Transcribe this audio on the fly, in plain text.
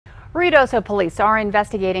Ruidoso police are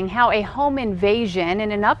investigating how a home invasion in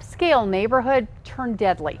an upscale neighborhood turned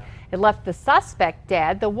deadly. It left the suspect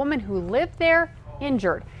dead, the woman who lived there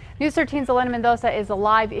injured. News 13's Elena Mendoza is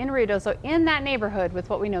alive in Ruidoso in that neighborhood with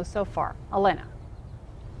what we know so far. Elena.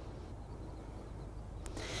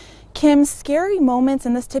 Kim, scary moments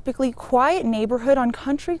in this typically quiet neighborhood on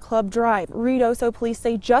Country Club Drive. Ruidoso police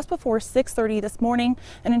say just before 6:30 this morning,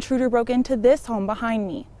 an intruder broke into this home behind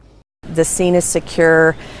me. The scene is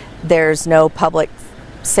secure. There's no public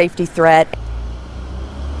safety threat.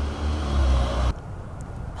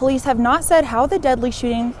 Police have not said how the deadly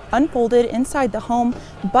shooting unfolded inside the home,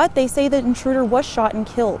 but they say the intruder was shot and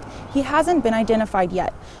killed. He hasn't been identified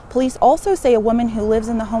yet. Police also say a woman who lives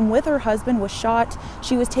in the home with her husband was shot.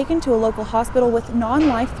 She was taken to a local hospital with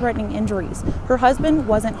non-life-threatening injuries. Her husband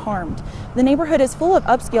wasn't harmed. The neighborhood is full of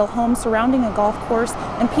upscale homes surrounding a golf course,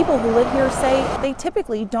 and people who live here say they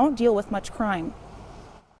typically don't deal with much crime.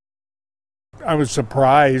 I was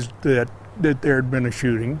surprised that there had been a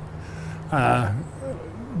shooting.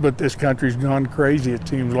 But this country's gone crazy, it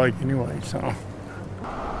seems like, anyway, so.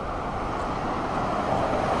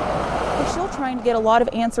 We're still trying to get a lot of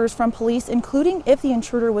answers from police, including if the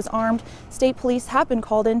intruder was armed. State police have been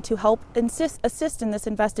called in to help assist in this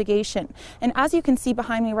investigation. And as you can see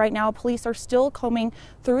behind me right now, police are still combing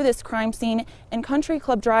through this crime scene, and Country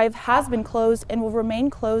Club Drive has been closed and will remain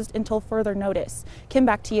closed until further notice. Kim,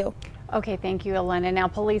 back to you. Okay, thank you, Elena. Now,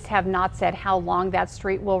 police have not said how long that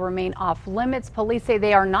street will remain off limits. Police say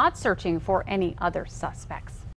they are not searching for any other suspects.